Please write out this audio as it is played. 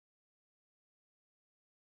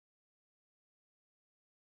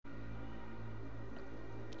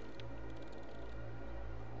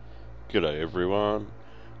G'day everyone,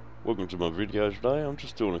 welcome to my video today. I'm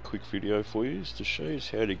just doing a quick video for you to show you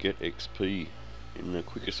how to get XP in the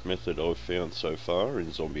quickest method I've found so far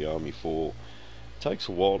in Zombie Army 4. It takes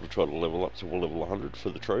a while to try to level up to level 100 for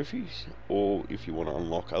the trophies, or if you want to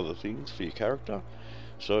unlock other things for your character.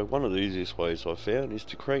 So one of the easiest ways I've found is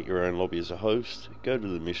to create your own lobby as a host, go to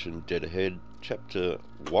the mission Dead Ahead Chapter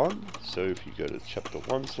 1, so if you go to Chapter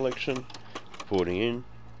 1 selection, porting in,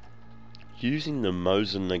 using the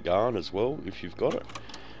mosin magant as well if you've got it,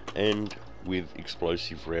 and with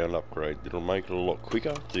explosive round upgrade, it'll make it a lot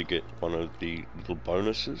quicker to get one of the little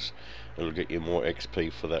bonuses. It'll get you more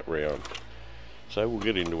XP for that round. So we'll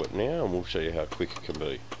get into it now and we'll show you how quick it can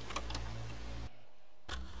be.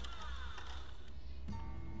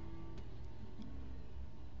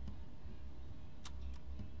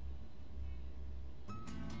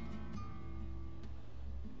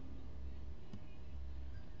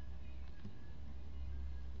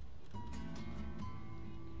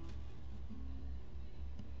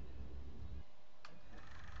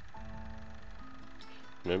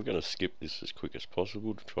 Now I'm going to skip this as quick as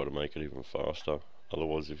possible to try to make it even faster.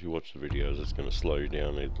 Otherwise, if you watch the videos, it's going to slow you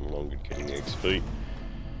down even longer getting XP.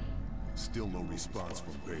 Still no response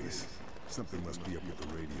from base. Something must be up with the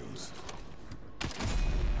radios.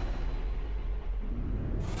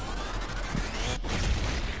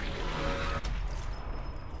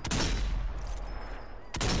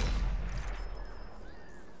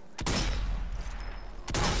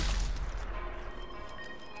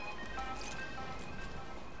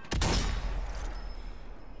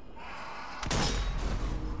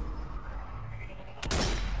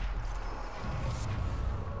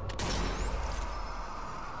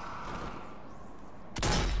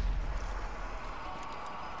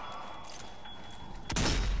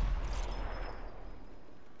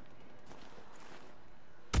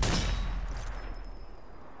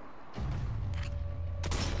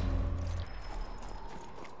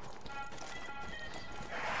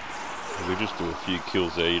 We just do a few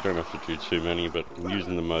kills there, you don't have to do too many, but I'm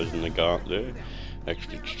using the mosin magant there,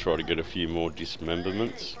 actually to try to get a few more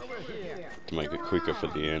dismemberments to make it quicker for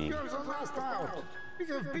the end. We've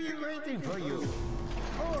been waiting for you.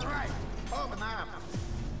 All right, open up.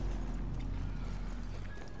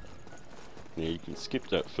 Now you can skip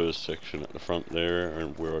that first section at the front there,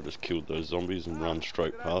 and where I just killed those zombies, and run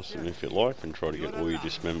straight past them if you like, and try to get all your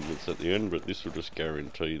dismemberments at the end, but this will just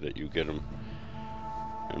guarantee that you'll get them.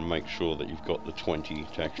 And make sure that you've got the 20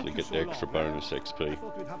 to actually get the extra bonus XP.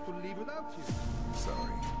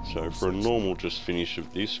 So for a normal just finish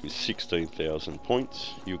of this with 16,000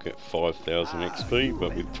 points, you'll get 5,000 XP,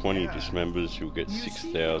 but with 20 dismembers you'll get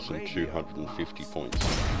 6,250 points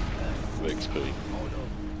of XP.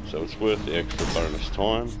 So it's worth the extra bonus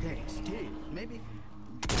time.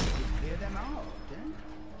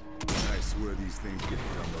 I swear these things get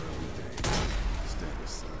done every day. Stand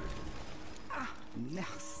aside.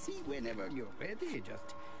 Merci, whenever you're ready,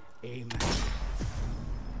 just aim.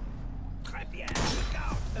 Très bien, look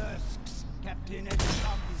out, Captain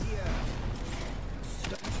Edgecock is here.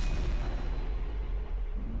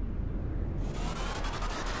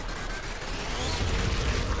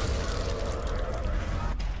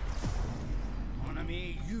 Mon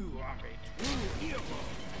ami, you are a true hero.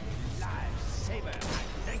 Lifesaver,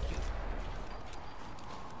 thank you.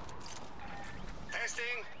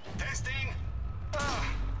 Testing. Ah,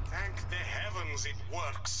 thank the heavens it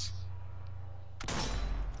works.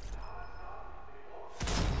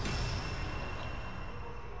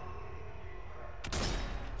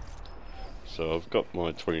 So I've got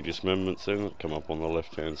my 20 dismemberments then that come up on the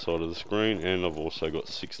left hand side of the screen, and I've also got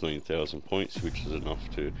 16,000 points, which is enough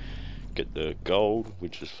to get the gold,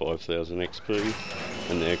 which is 5,000 XP,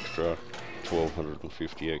 and the extra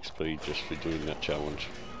 1,250 XP just for doing that challenge.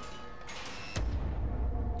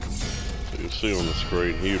 You'll see on the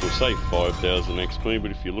screen here it'll say 5,000 XP, but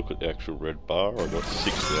if you look at the actual red bar, I got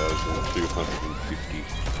 6,250.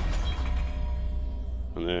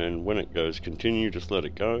 And then when it goes continue, just let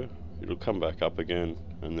it go. It'll come back up again,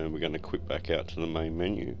 and then we're going to quit back out to the main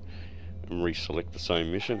menu and reselect the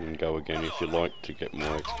same mission and go again if you like to get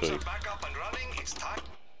more XP.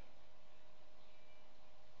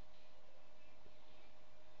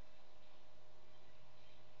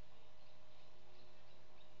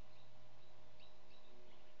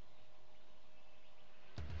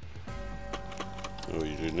 All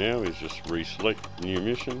you do now is just reselect new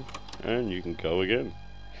mission and you can go again.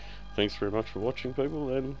 Thanks very much for watching,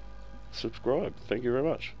 people, and subscribe. Thank you very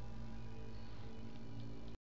much.